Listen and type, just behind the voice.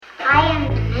I am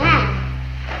the man.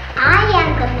 I am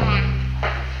the man.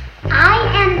 I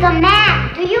am the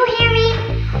man. Do you hear me?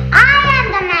 I am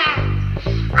the man.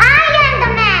 I am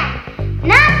the man.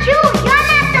 Not you. You're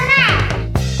not the man.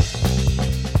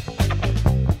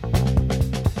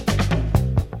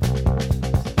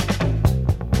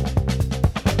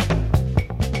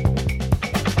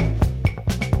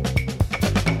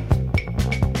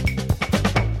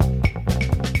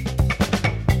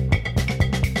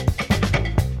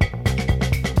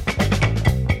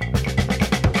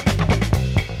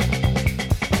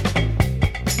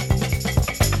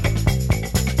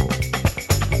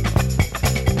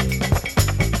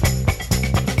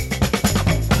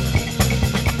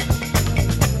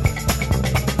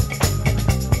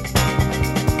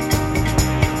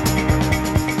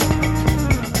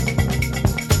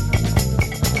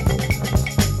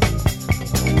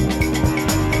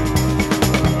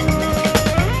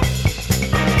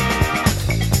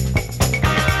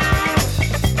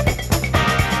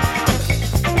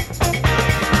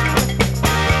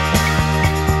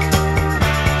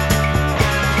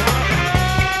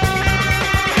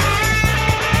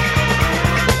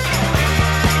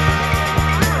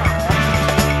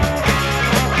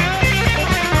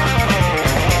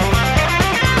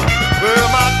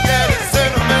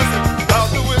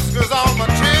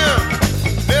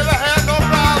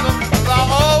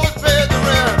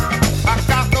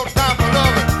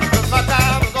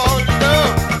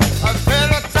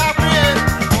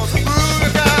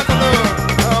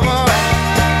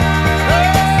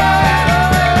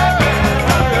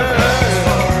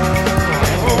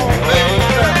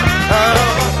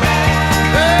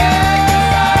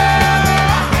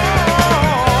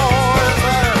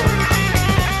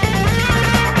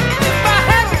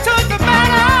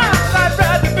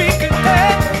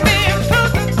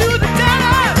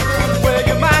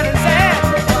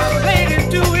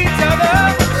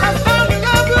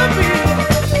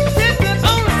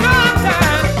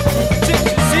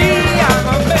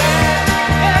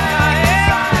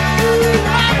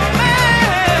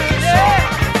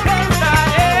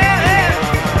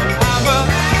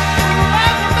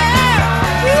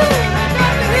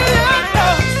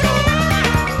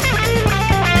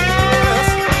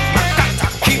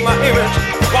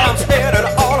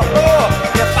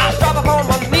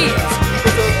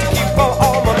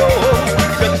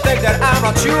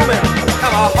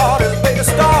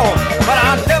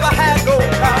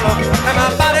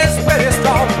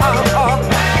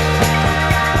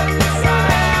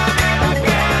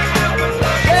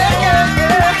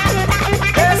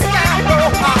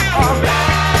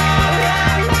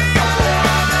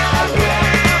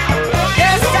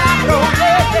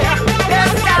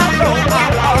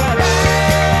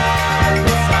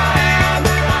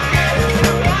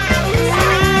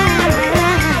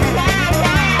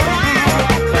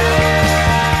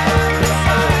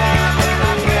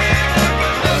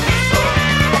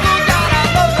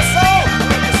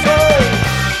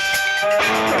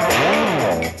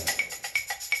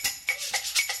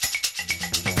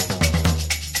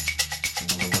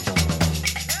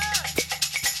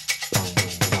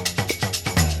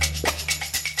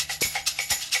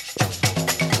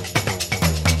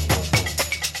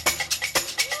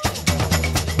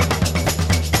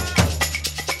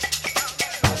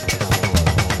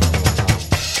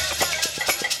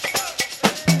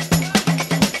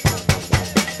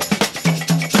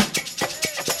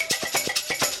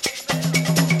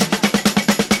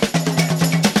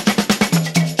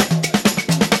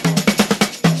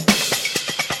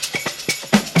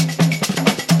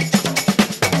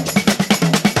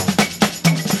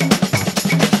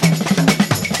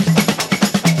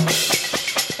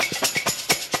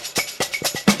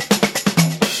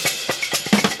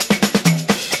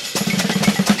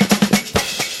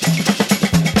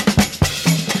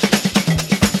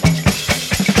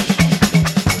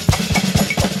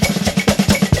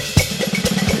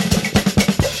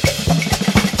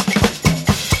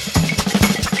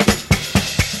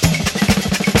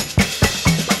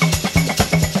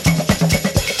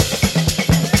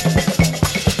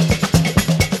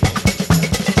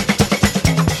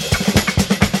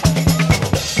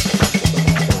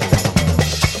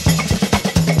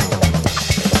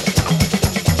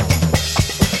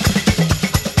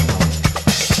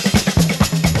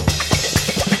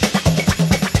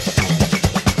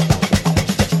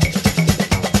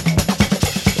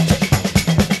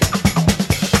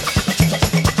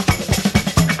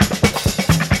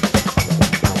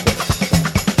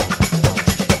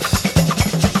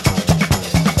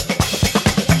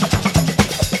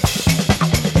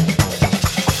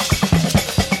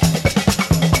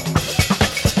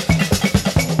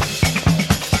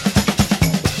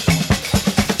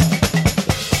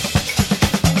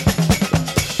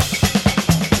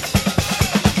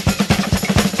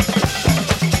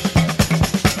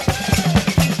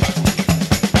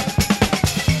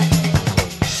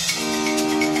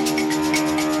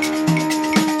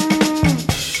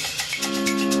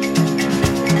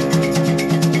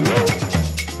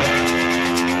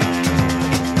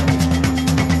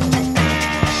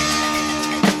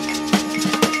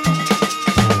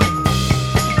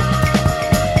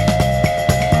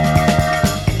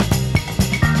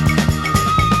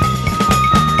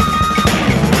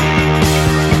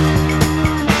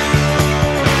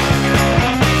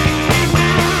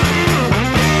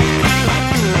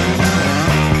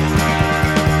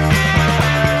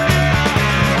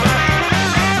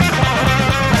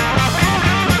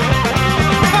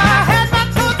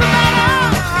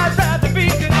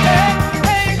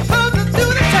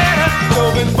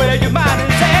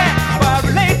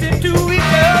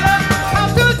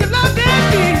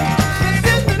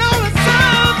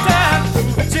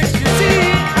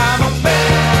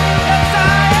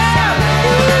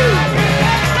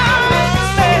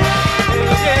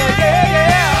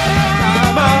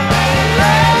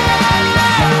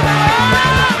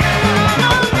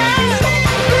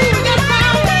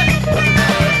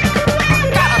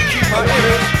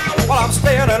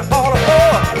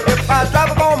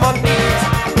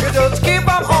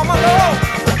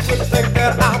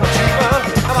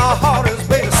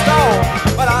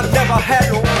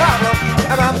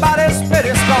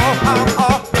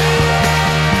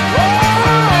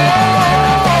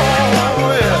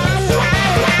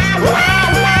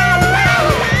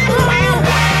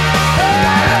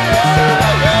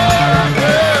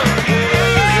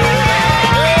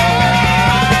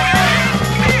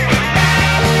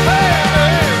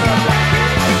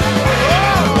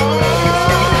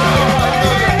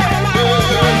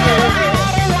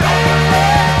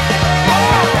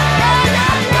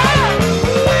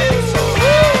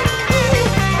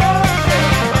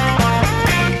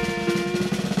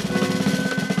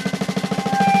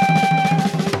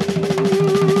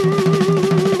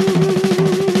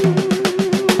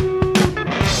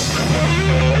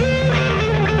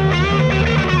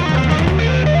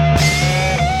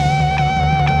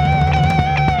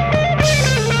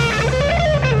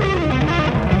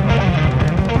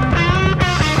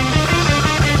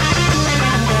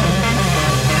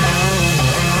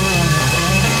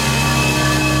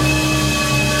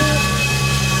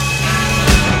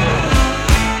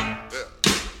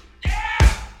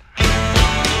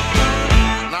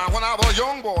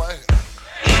 young boy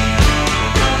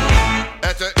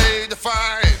at the age of 5.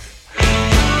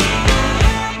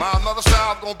 My mother said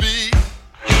I was gonna be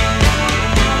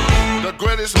the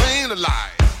greatest man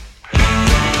alive.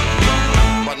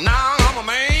 But now I'm a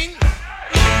man,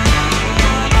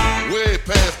 way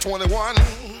past 21.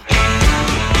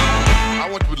 I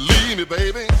want you to believe me,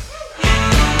 baby.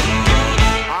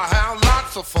 I have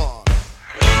lots of fun.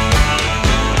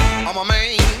 I'm a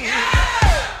man.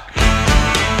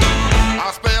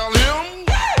 I spell him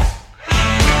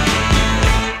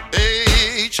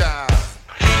H-I-N.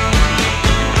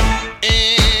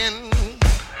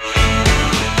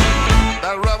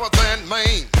 That rubber band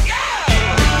man.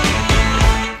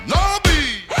 No B.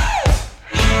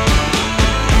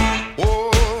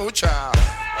 Oh, child.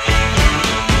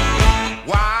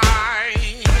 Why?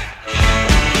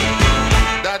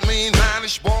 That mean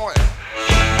Mannish Boy.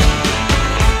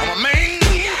 I'm a man.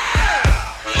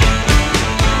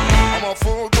 I'm a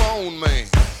full-grown man.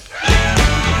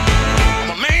 I'm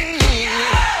a man.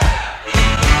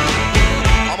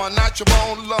 I'm a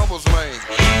natural-born lover's man.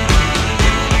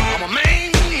 I'm a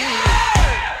man.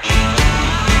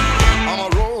 I'm a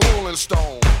rolling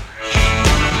stone.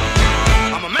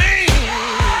 I'm a man.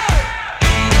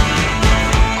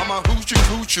 I'm a hoochie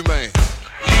coochie man.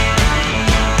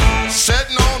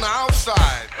 Sitting on the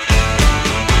outside,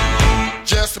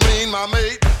 just me and my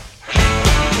mate.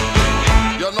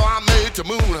 You know I made the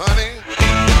moon, honey.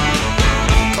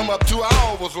 Come up 2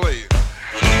 hours late.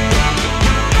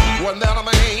 Wasn't that a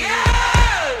man?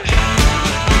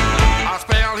 I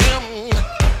spell him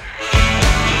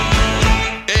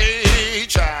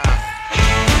H-I-N.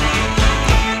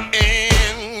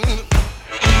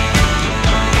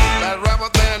 That rubber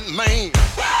band man.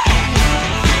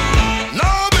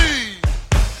 No B.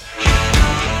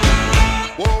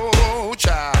 Whoa,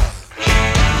 child.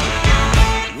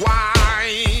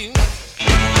 Why?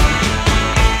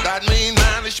 That mean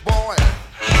Mannish Boy.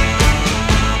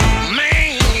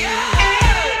 Man.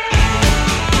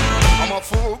 I'm a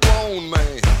full-grown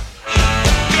man.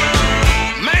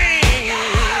 Man.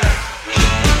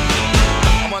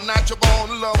 I'm a natural-born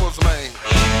lover's man.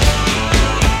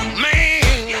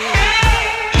 Man.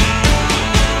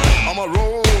 I'm a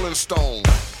rolling stone.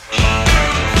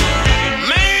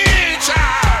 Man,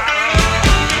 child.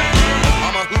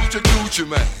 I'm a hoochie coochie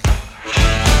man.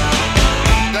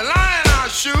 The lion I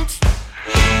shoot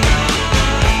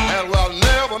and will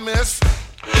never miss.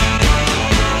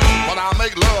 When I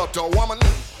make love to a woman,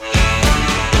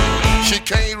 she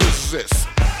can't resist.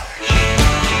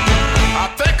 I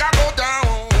think I go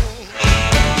down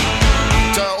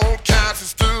to old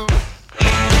Kansas too.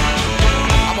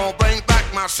 I'm gonna bring back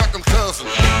my second cousin.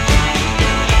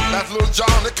 That's little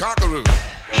John the Conqueror.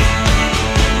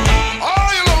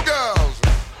 All you little girls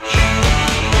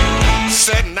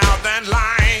sitting out that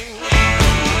line,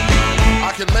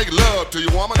 I can make love to you,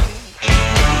 woman,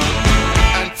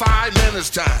 in 5 minutes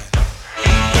time.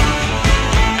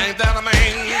 Ain't that a man?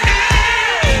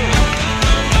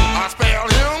 I spell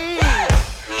him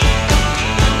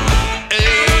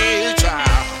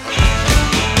H-I-N.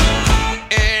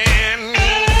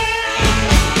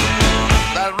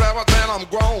 That rubber band I'm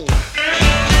grown.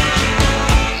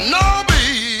 No B.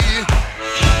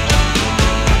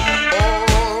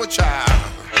 Oh, child.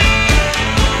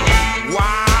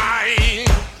 Why?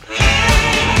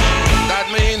 That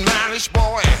mean Mannish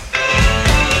Boy.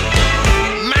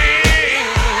 Man.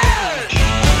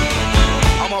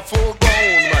 I'm a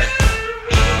full-grown man.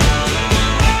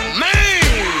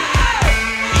 Man.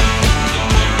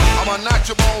 I'm a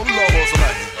natural-born lover's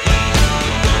man.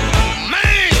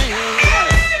 Man.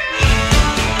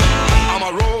 I'm a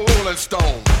rolling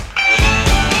stone.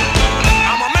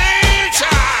 I'm a man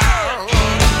child.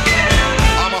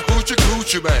 I'm a hoochie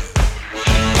coochie man.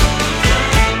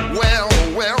 Well,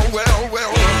 well, well,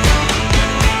 well.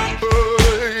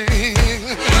 Hey.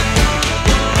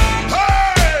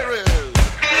 Hurry.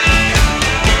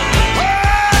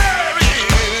 Hurry.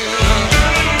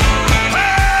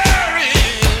 Hurry.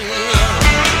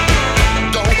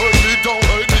 Don't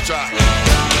hurt me, child.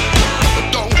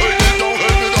 Don't hurt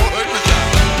me, child.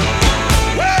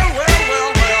 Well, well,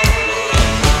 well, well.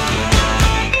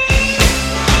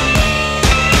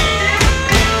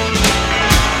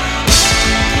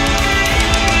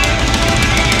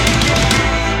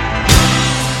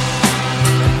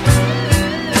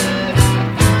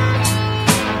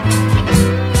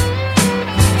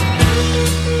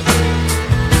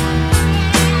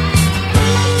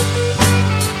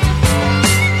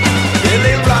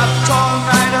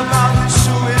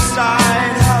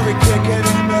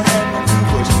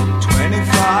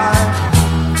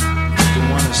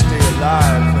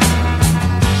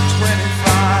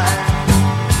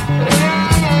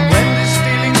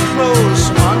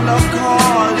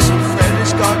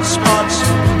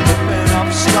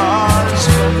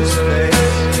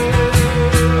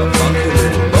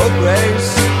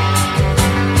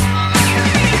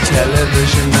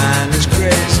 television man is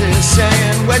crazy,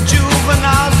 saying we're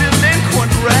juvenile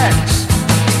delinquent wrecks.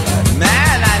 But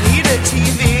man, I need a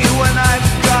TV when I've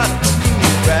got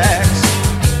T-Rex.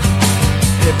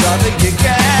 Hey brother, you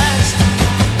guessed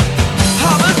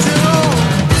how to do.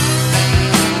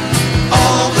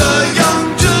 All the young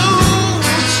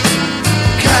dudes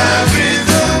carry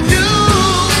the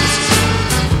news.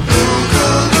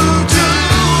 Boogaloo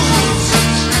dudes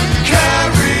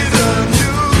carry the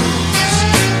news.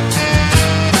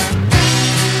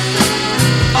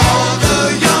 All the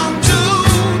young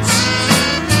dudes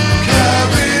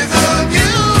carry the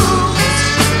news.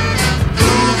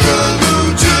 Boogaloo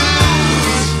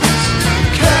dudes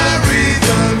carry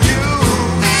the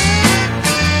news.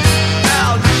 Now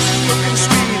Lucy's looking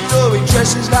sweet, though he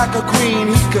dresses like a queen.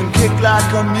 He can kick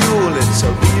like a mule, it's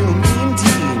a real mean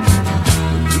team.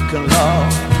 You can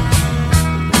love,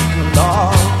 you can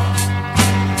love.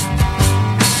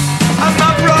 And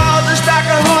my brother's back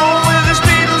at home with his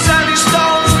Beatles and his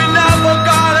Stones. We never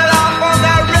got it off on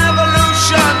that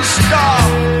revolution stuff.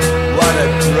 What a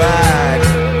drag,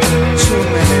 too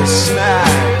many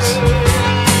snacks.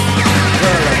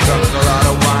 Well, I drunk a lot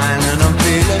of wine and I'm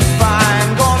feeling fine.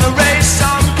 Gonna race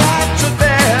some cat to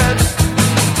bed.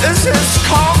 Is this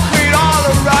concrete all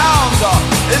around or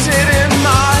is it in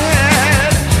my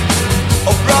head?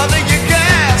 Oh brother, you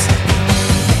guessed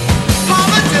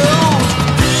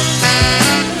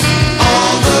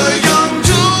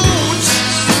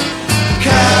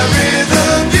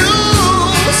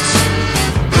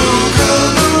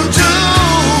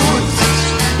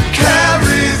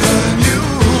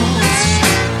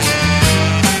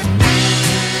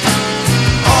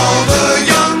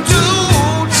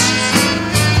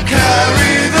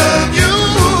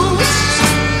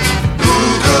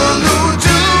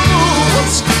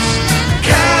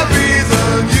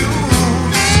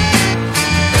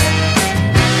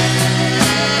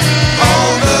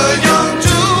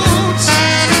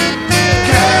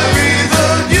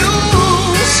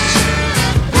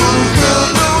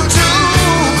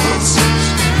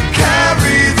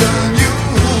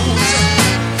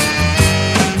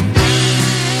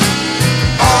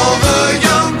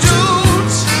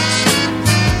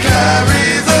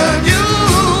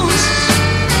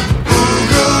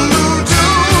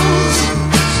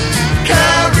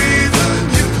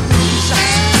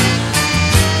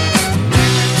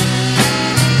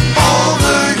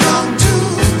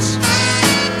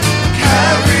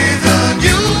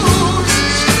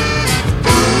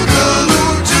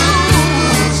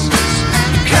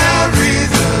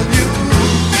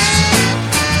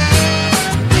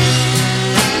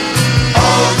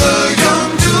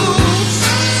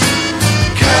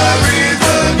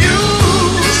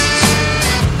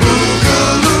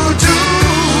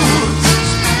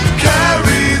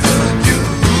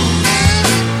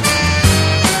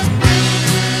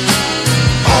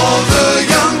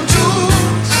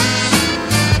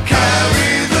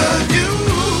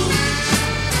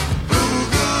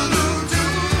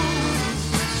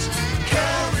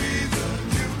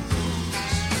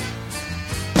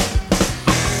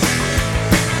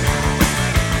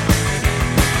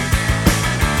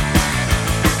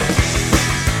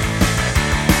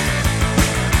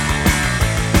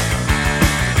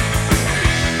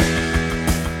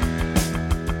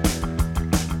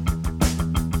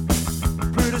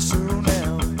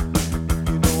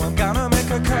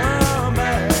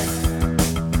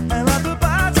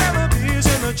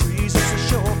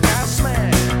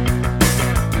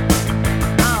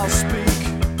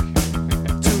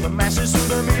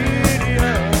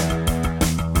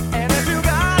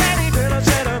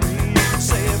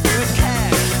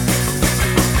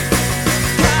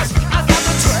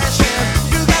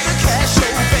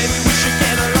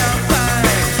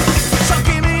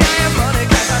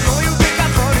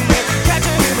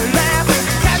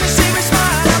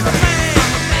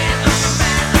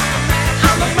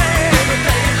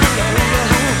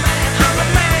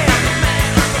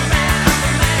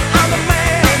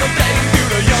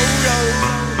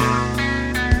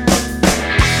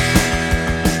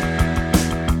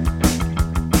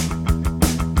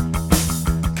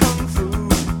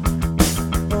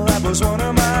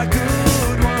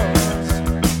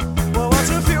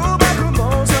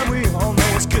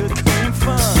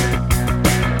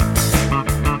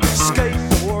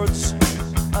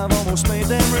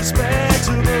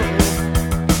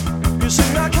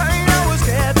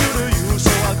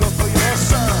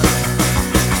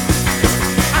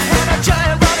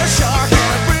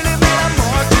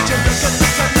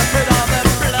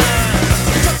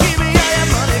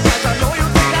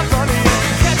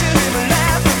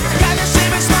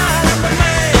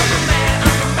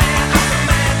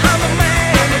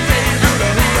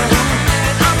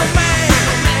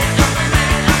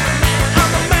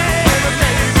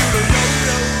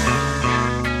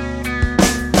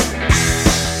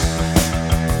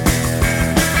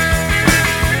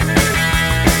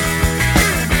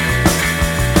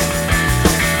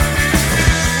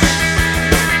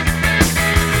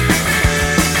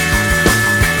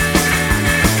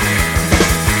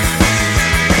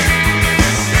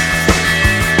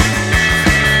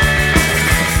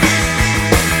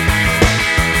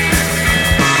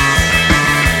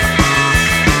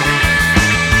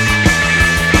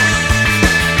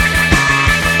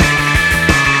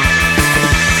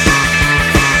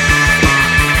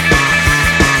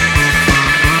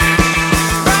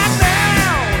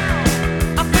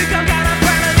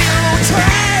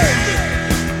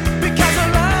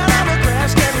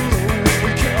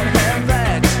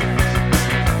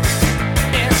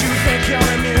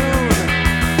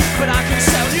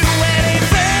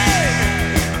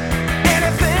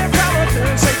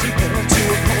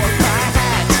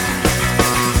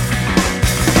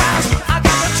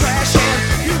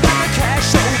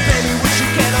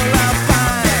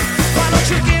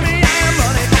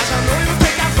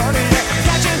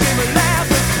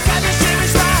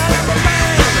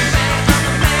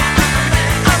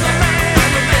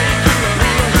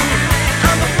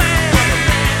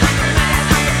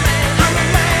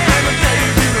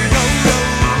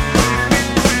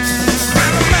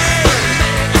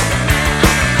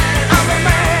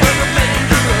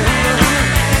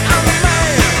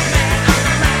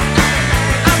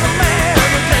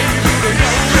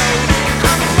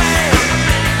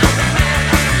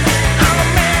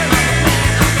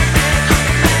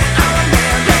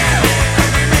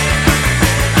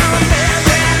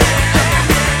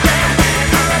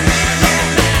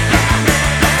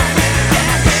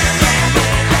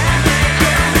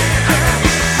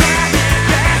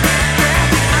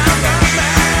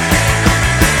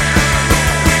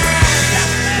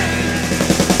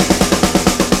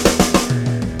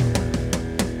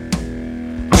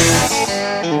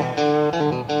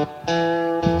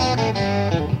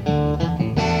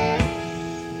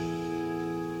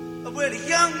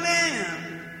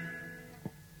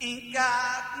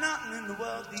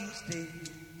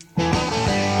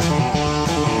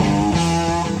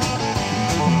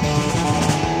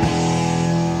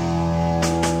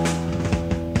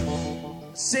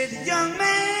Said the young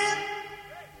man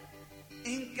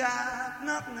ain't got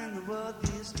nothing in the world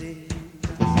these days.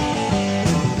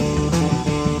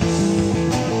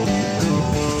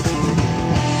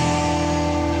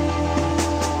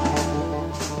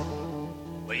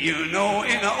 Well, you know,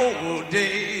 in the old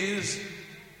days,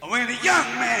 when a young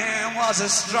man was a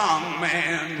strong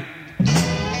man,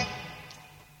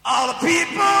 all the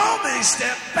people, they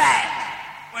stepped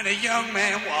back when a young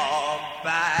man walked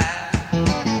by.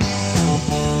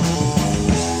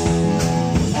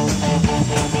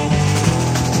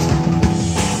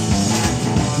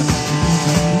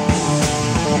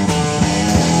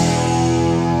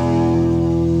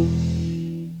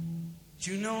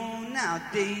 You know,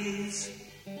 nowadays,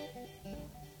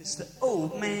 it's the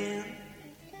old man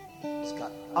who's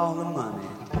got all the money.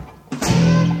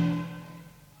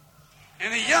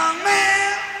 And the young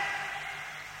man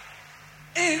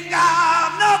ain't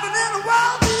got nothing in the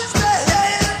world these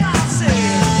days. I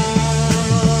say,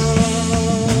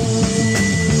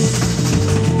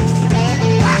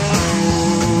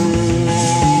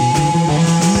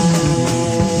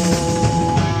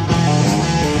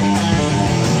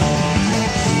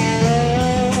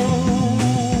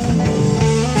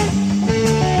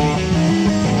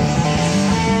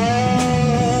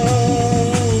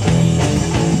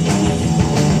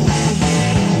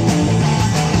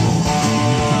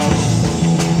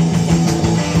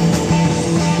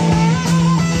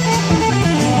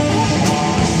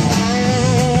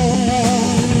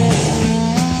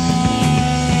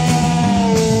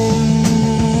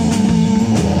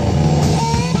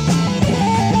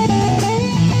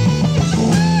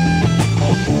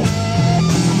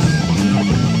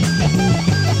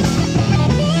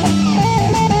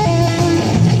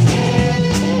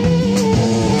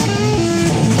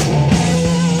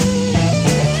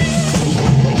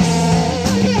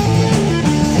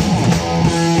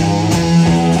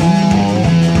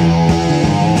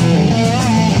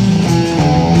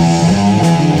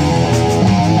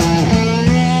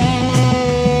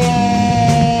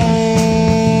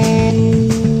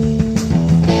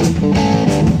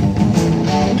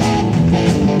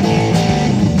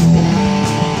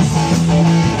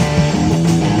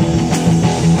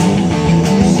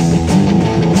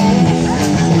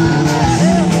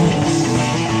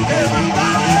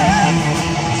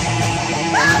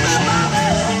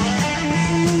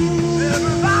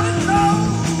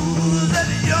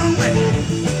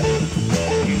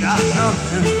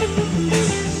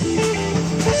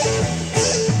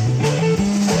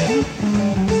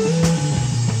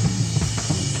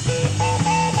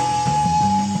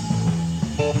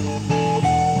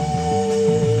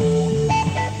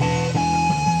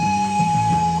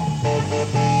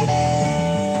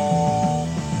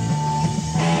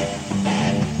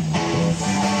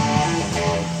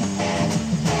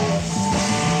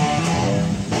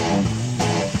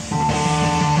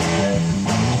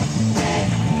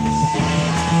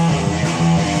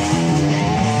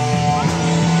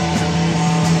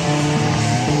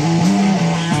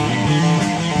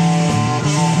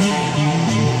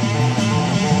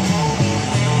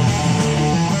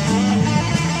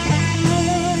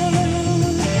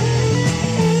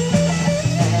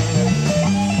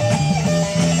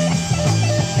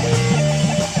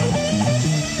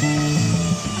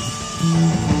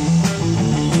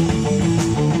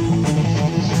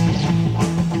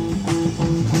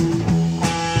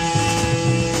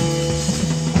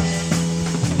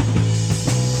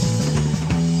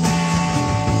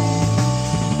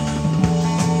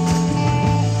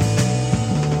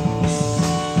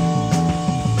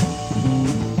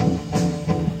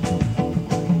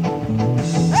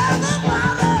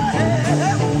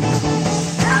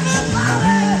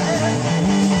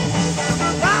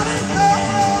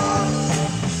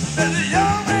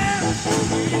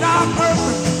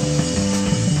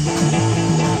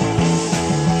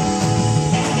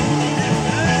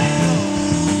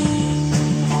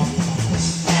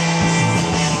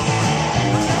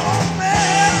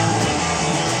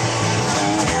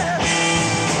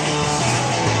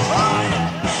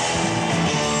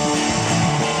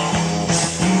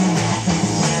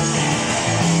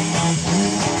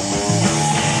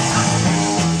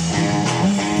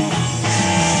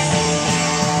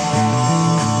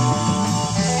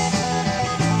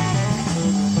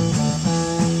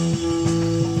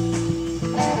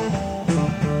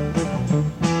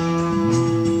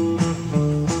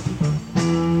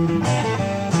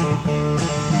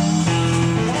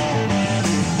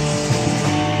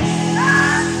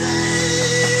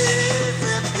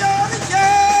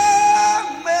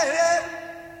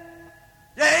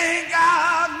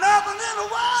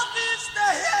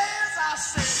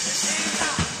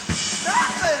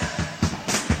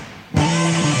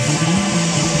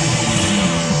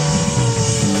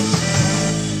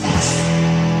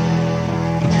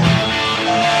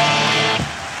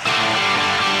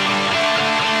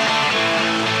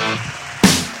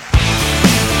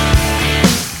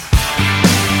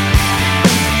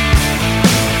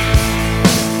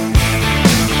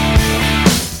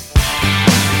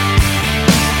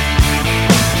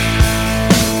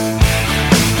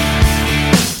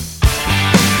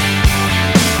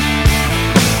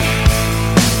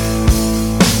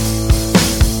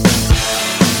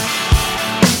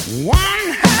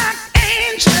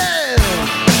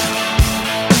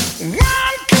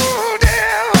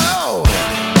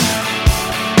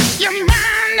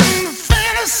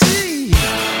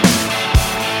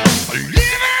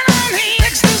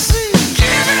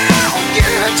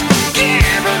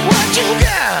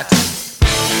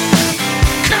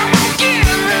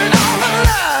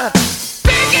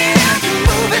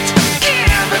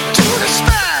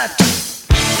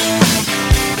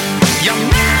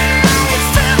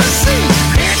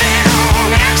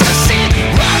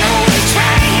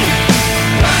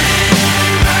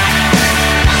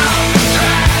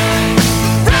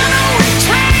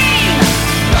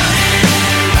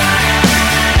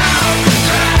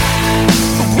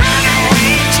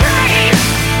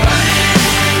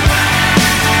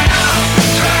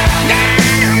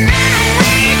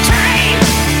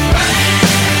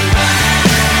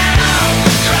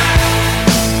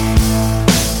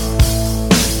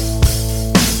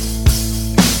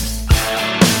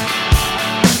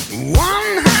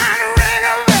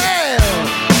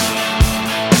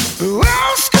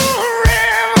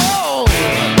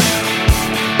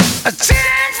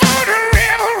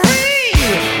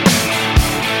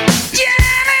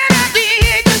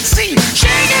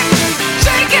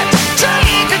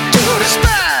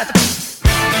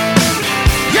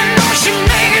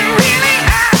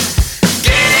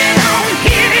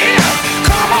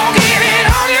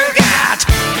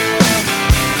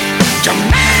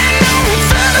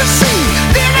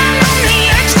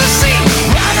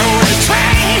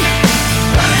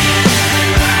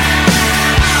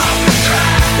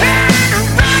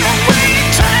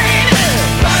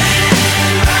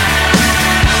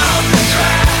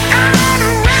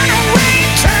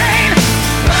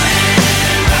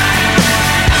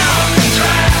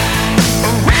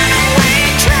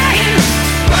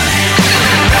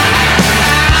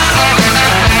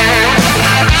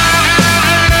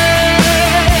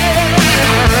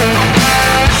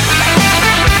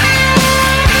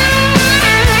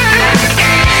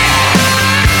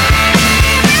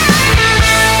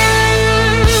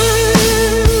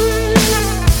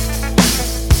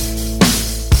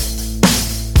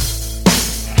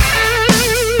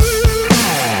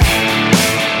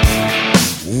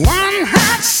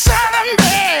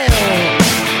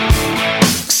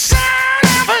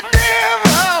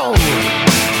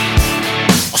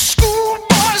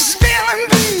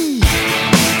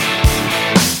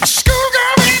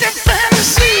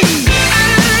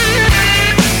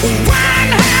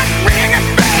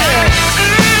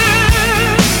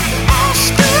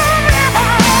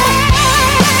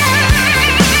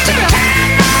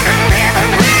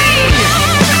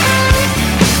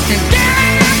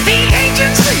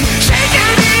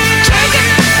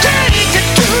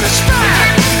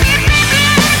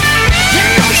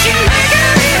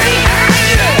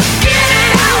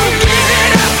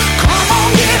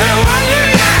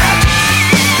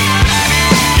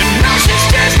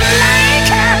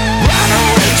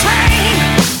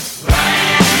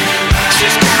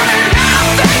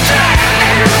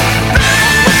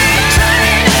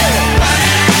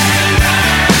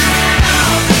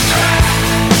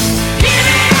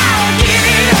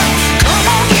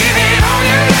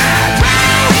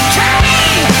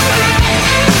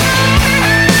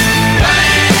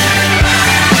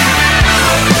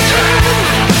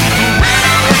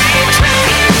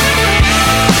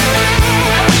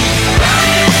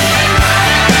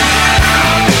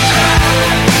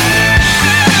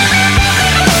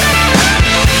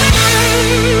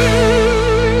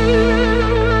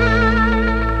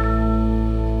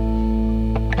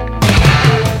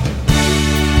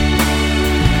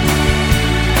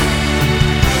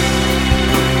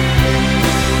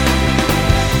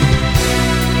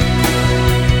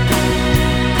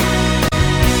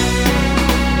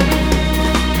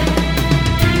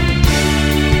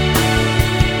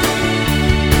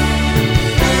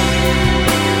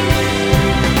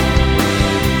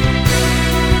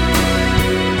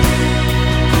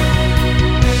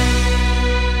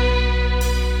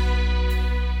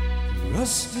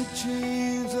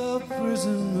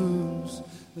 crescent moons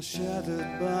are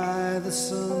shattered by the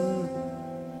sun.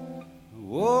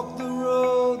 Walk the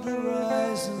road, the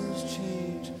horizons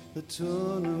change, the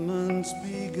tournament's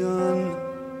begun.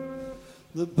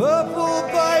 The purple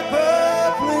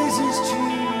piper plays his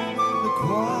tune, the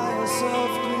choir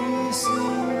softly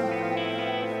sing,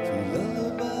 through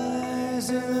lullabies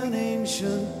in an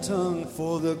ancient tongue,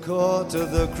 for the court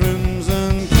of the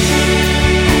Crimson King.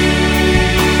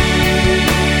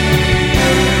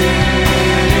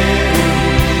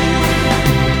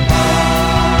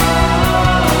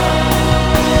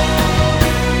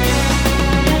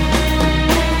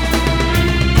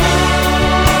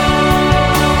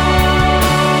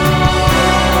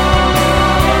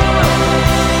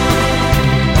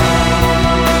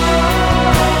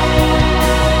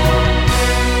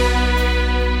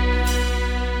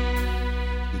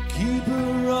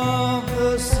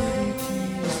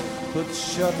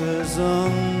 Shutters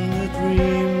on the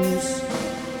dreams,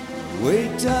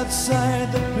 wait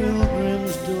outside the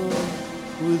pilgrim's door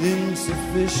with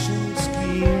insufficient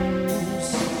schemes.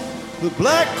 The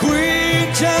Black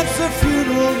Queen chants the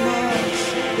funeral march,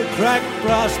 the cracked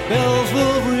brass bells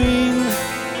will ring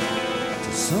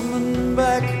to summon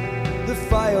back the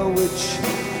fire witch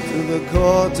to the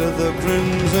court of the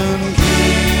Crimson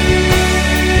King.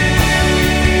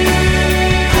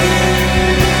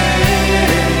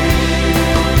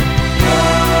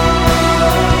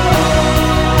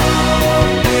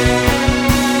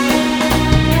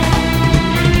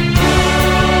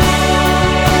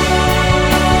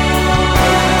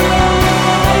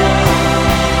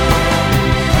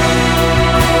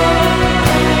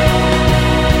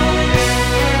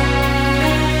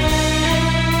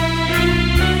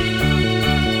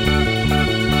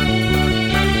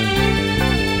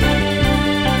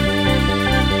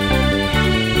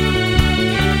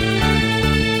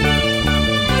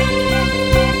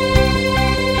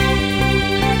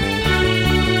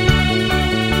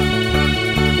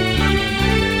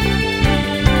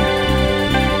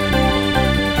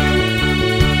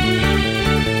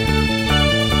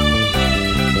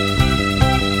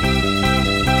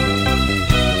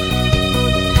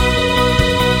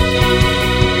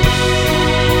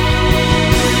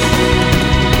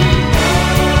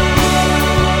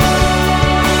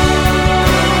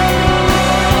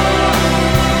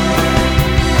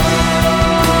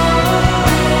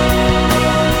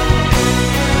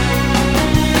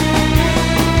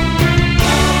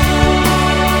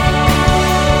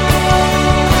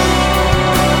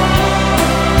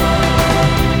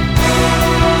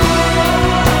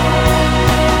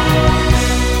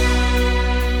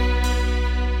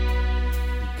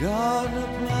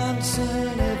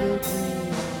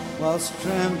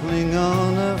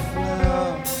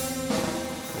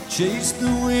 Chase the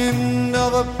wind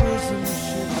of a prison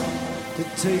ship to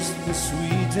taste the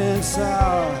sweet and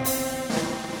sour.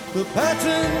 The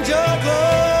pattern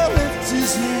juggler lifts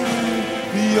his hand,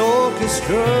 the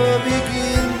orchestra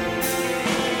begins.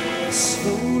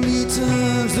 Slowly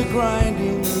turns the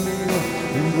grinding wheel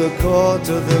in the court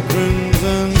of the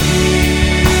Crimson King.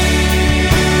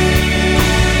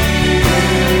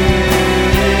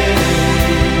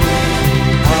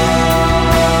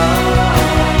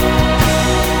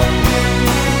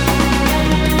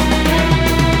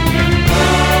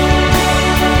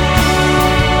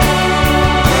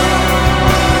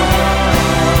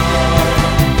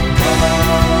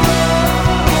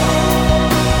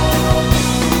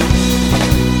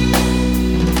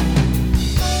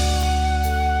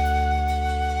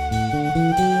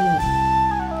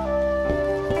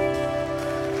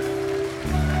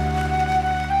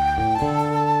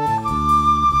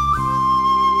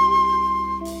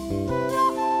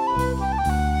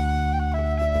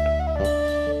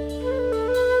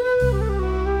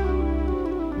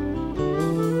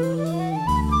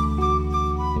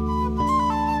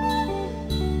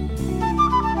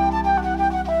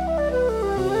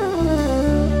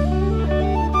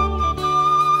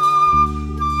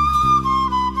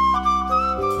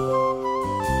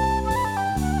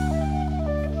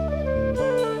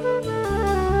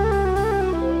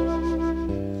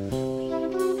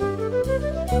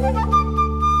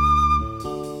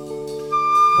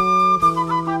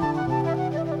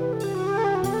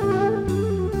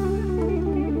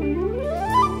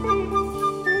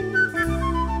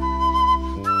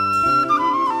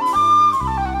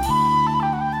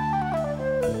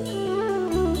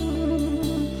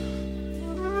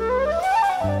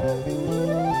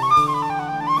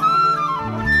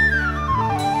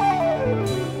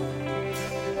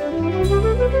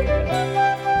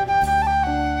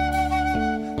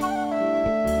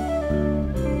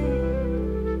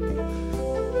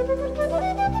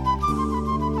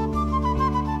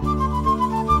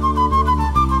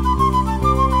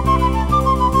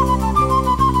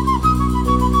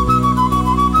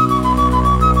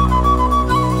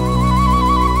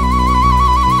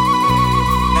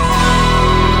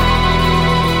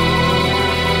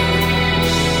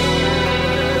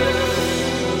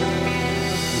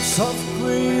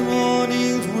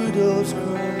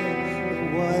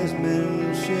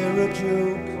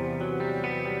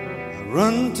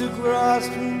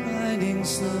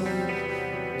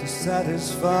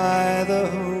 satisfy the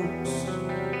hopes.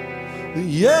 The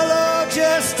yellow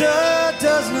jester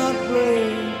does not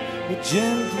play, but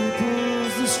gently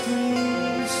pulls the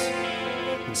strings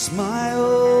and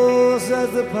smiles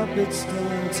as the puppets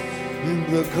dance in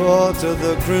the court of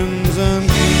the crimson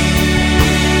king.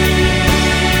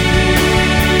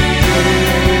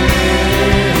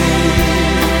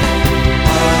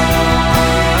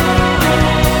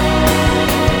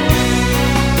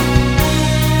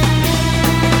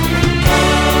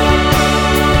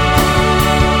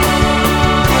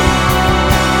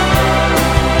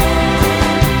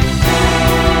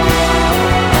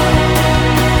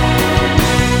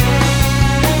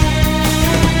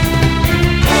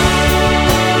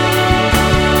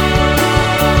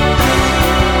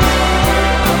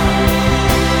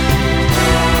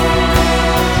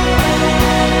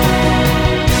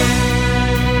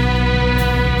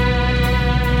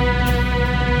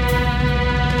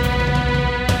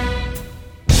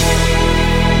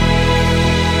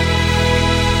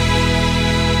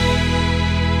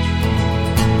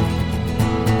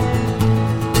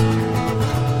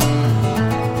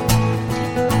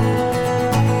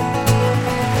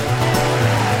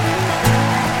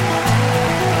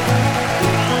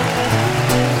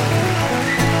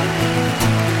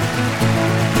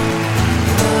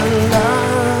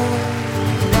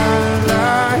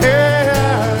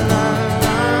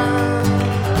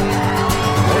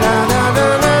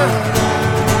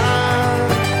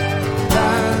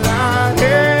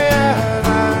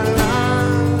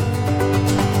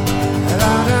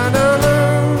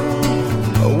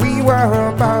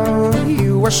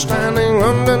 Standing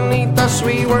underneath us,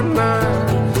 we were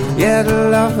not yet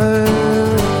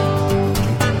lovers.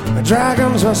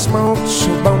 Dragons were smoked,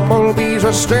 bumblebees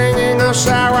were stinging us.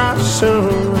 I was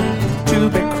soon to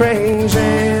be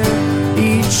crazy.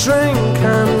 Each drink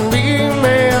can be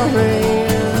merry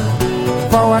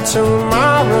for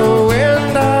tomorrow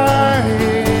and I.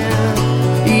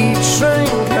 Each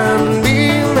drink can be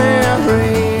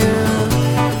merry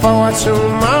for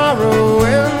tomorrow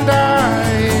and I.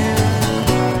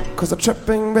 'Cause I'm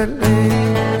tripping Billy.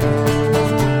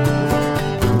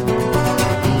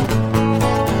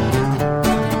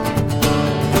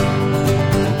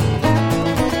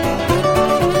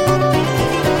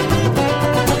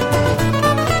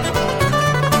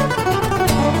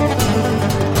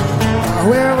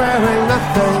 We're wearing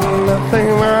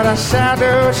nothing but a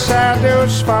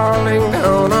shadows falling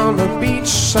down on the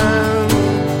beach sand.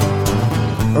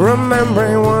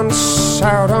 Remembering once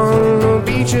out on the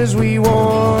beaches we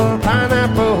wore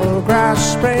pineapple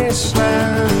grass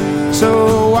bracelets. So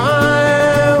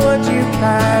why would you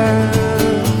care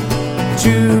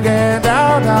to get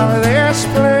out of this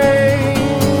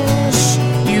place?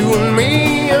 You and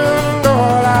me and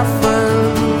all our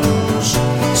friends,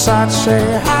 such a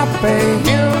happy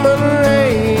human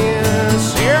race.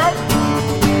 Yep.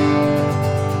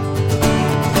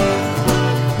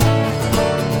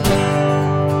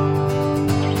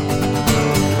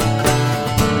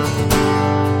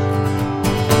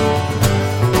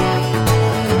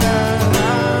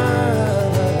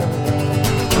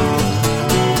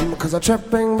 A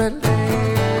tripping Billy.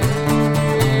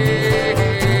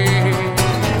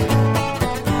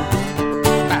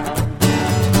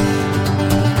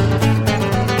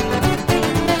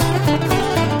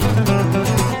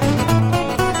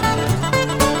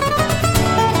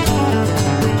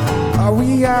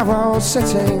 We are all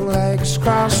sitting, legs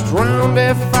crossed round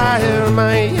a fire.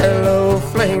 My yellow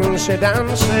flame, she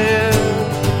dancing,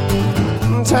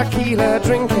 tequila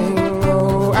drinking.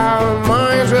 Oh, our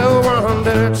minds will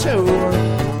wander to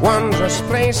wondrous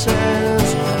places.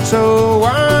 So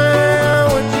why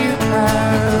would you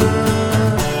care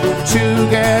to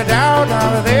get out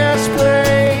of this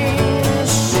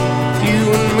place? You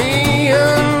and me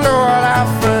and all our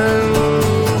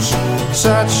friends,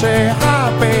 such a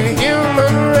happy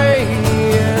human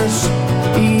race.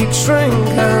 Each drink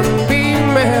can be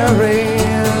merry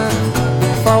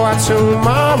for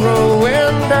tomorrow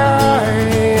and I.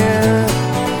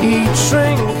 Each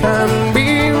drink can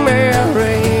be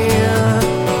merry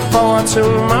for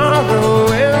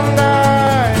tomorrow and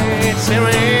I. See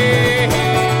me.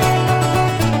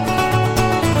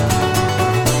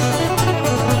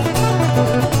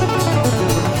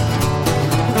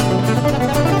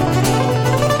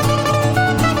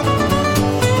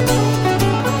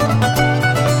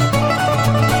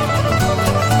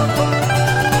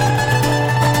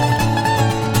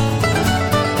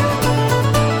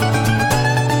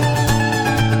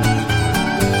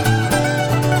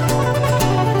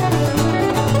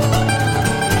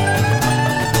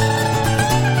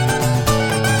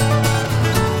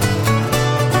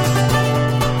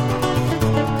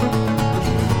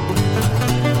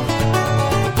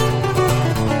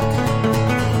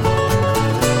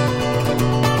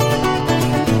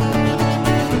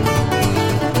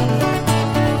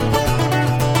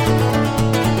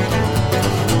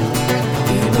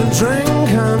 drink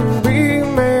and be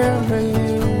merry,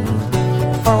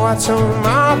 for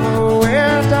tomorrow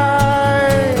we'll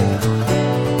die.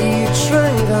 Eat,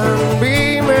 drink and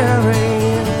be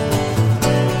merry,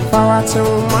 for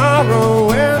tomorrow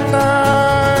we'll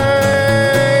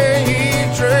die. Eat,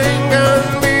 drink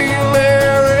and be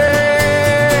merry,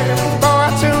 for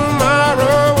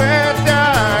tomorrow we'll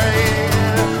die.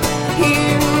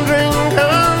 Eat, drink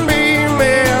and be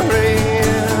merry,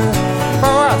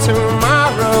 for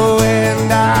tomorrow we'll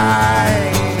die.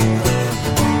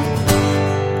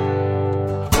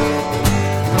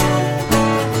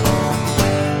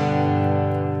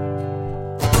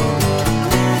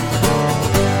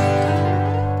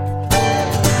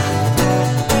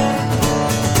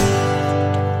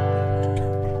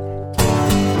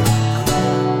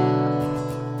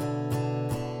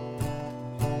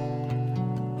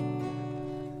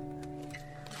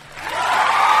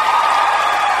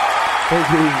 Thank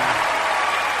you.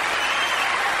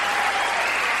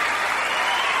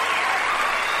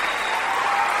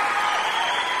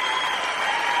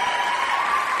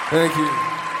 Thank you.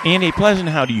 And a pleasant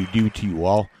how do you do to you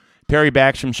all. Perry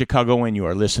Bax from Chicago, and you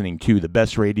are listening to The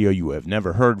Best Radio You Have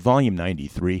Never Heard, Volume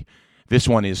 93. This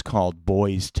one is called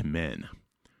Boys to Men.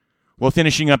 Well,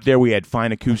 finishing up there, we had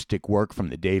fine acoustic work from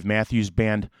the Dave Mathews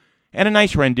Band, and a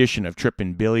nice rendition of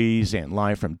Trippin' Billies and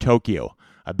Live from Tokyo,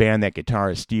 a band that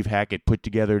guitarist Steve Hackett put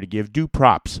together to give due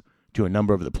props to a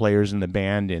number of the players in the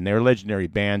band and their legendary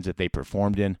bands that they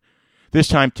performed in. This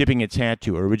time tipping its hat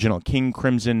to original King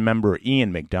Crimson member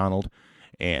Ian McDonald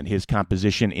and his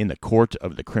composition In the Court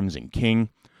of the Crimson King,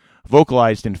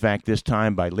 vocalized in fact this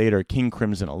time by later King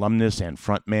Crimson alumnus and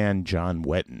frontman John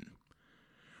Wetton.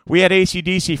 We had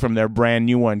AC/DC from their brand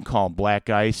new one called Black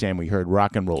Ice, and we heard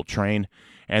Rock and Roll Train,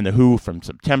 and The Who from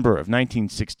September of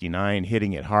 1969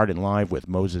 hitting it hard and live with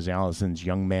Moses Allison's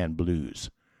Young Man Blues.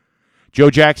 Joe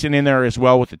Jackson in there as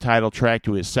well with the title track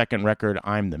to his second record,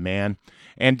 I'm the Man,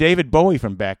 and David Bowie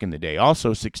from back in the day,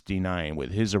 also 69,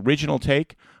 with his original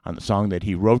take on the song that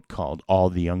he wrote called All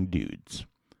the Young Dudes.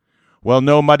 Well,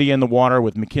 No Muddy in the Water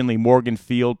with McKinley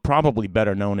Morganfield, probably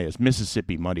better known as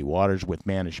Mississippi Muddy Waters with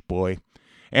Mannish Boy,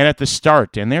 and at the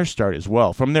start, and their start as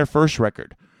well, from their first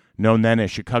record, known then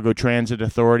as Chicago Transit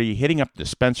Authority, hitting up the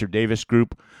Spencer Davis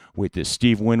Group with the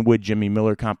Steve Winwood, Jimmy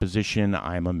Miller composition,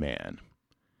 I'm a Man.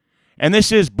 And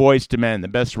this is Boys to Men, the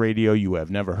best radio you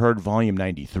have never heard, Volume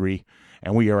 93,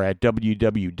 and we are at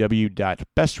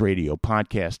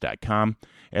www.bestradiopodcast.com,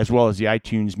 as well as the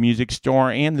iTunes Music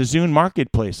Store and the Zune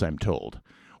Marketplace, I'm told,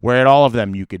 where at all of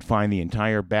them you could find the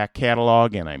entire back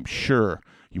catalog, and I'm sure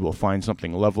you will find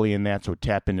something lovely in that, so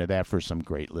tap into that for some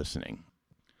great listening.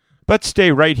 But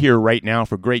stay right here right now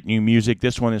for great new music.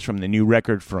 This one is from the new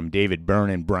record from David Byrne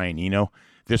and Brian Eno.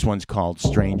 This one's called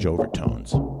Strange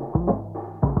Overtones. I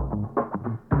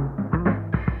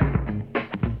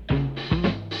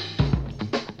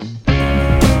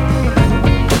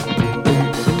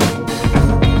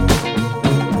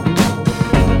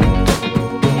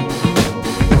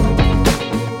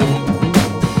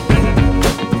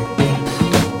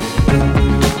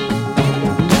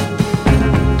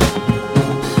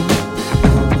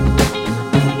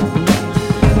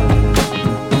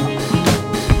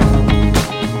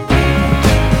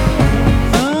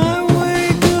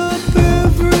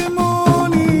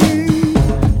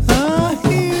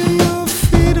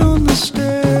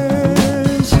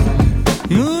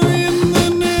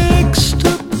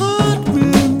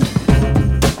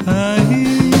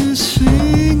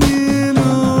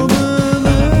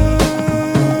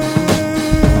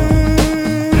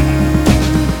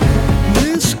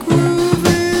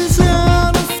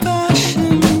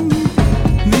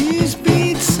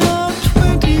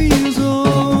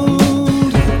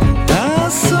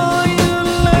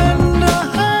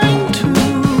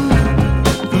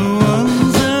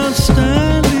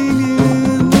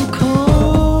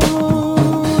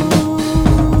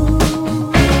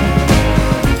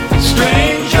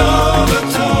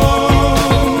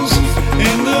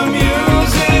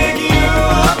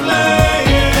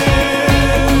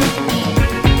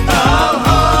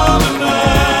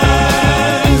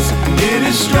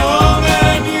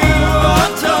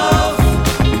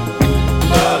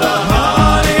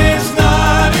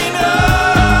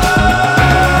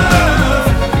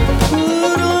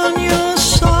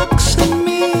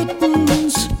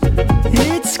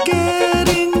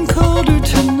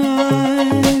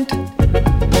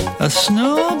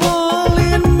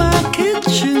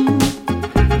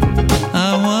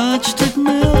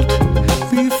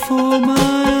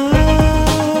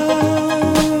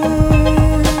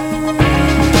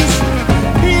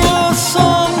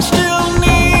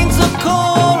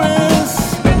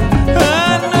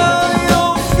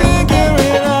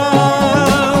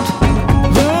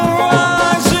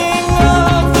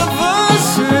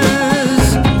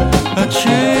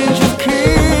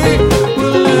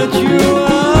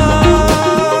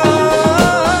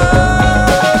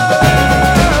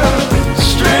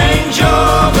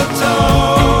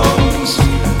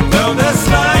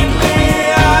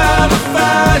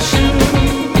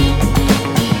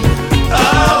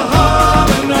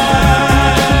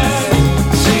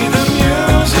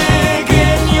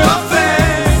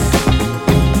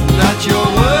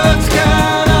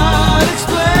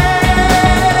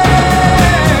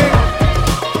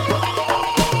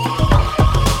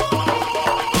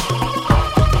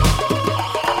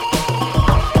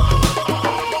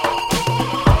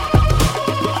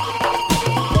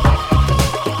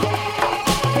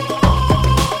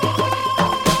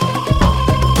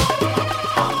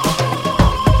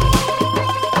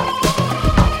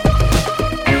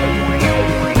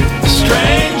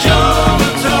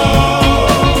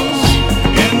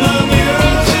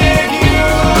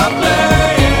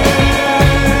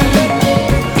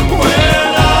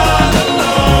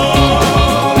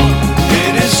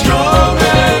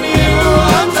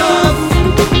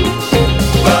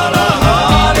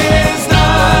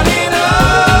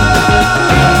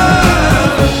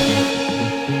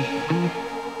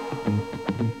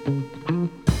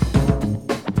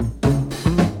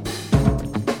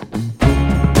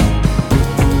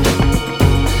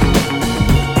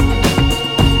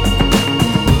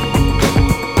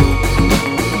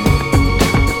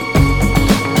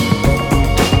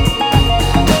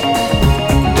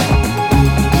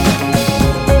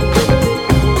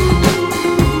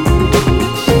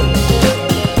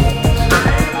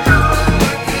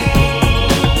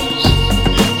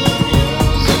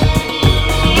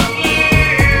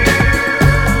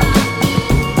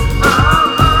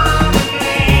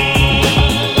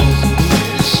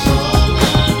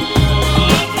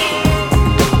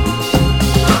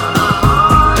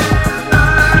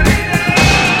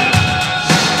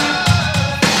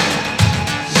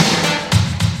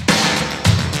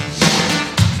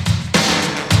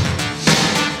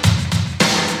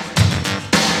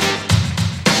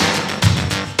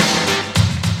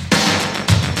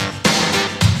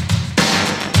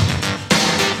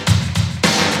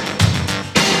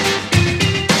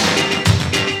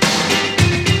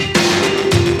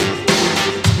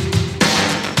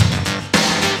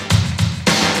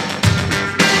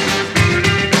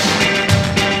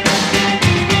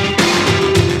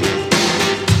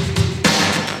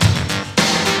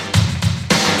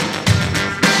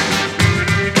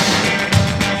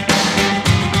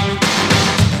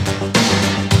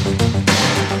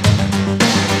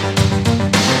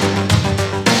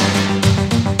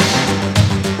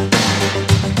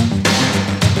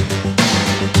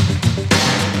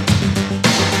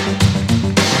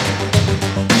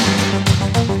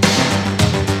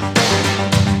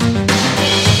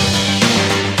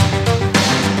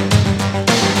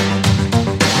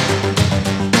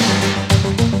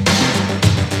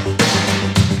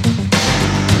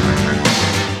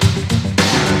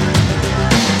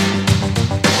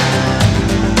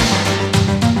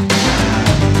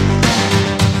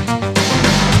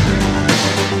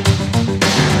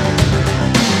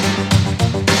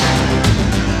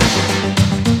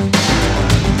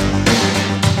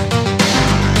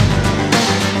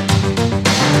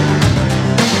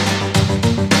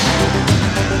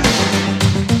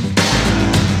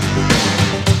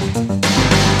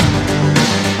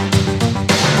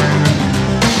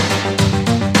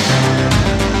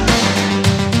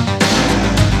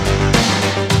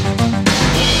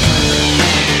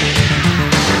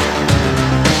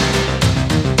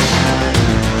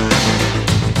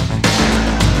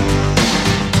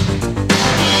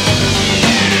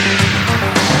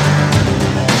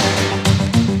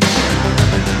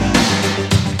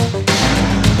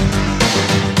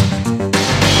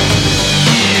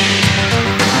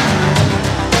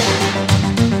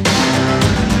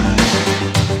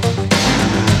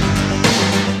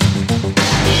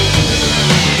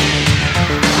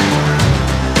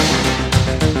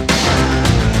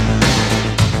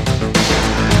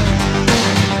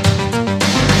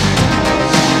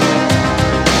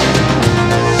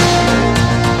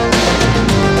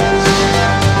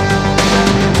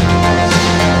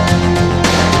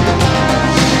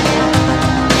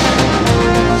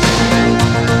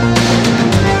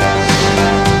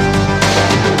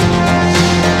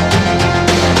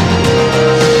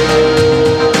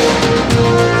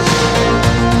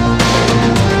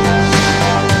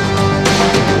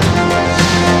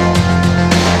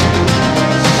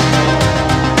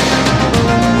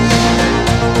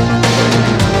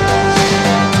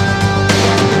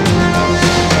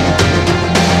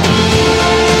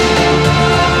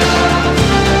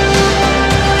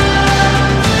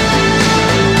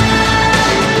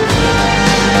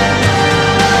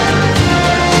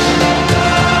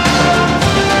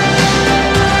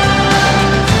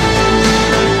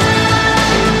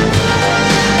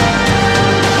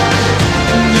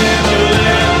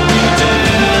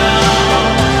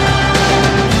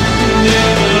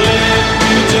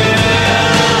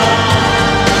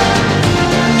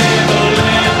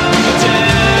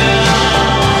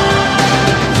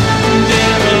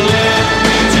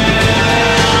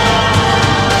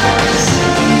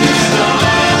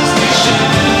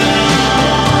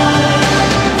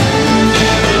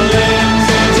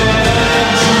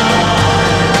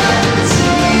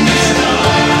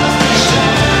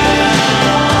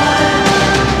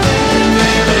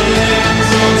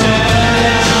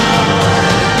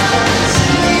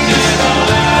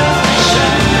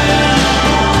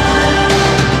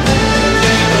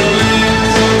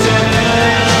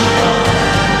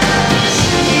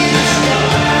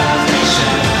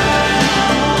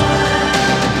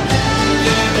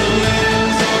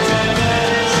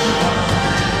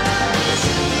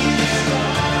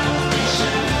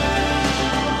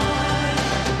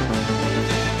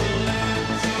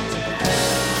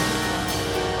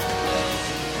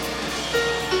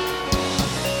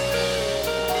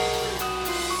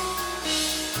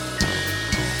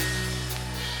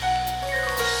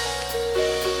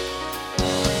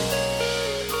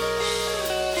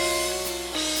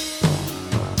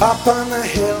Up on the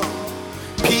hill,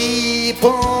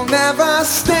 people never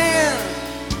stand.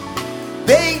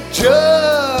 They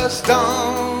just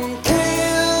don't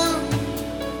care.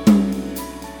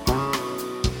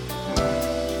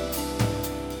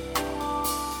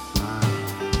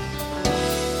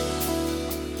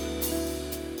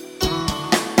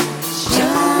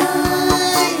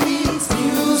 Chinese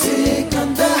music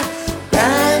under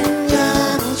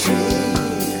banyan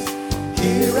trees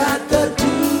here at the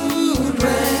Dude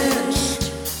Ranch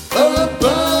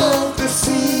above the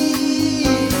sea.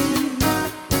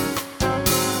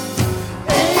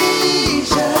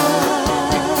 Asia,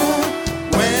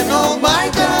 when all my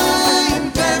time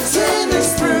dancing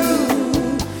is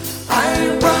through,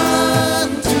 I run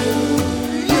to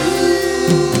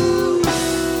you.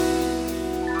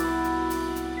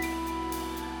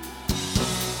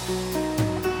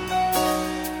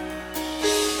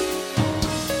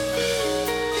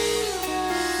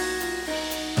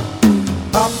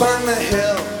 Up on the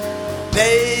hill,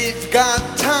 they've got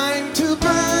time to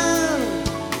burn.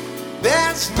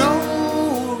 There's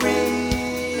no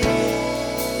return.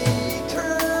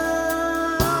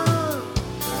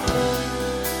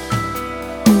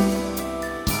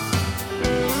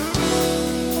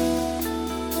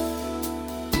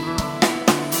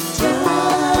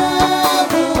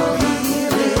 Double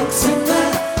helix in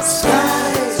the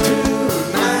skies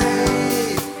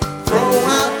tonight. Throw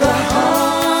out the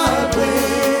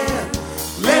hardware.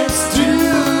 Let's do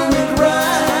it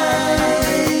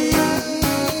right.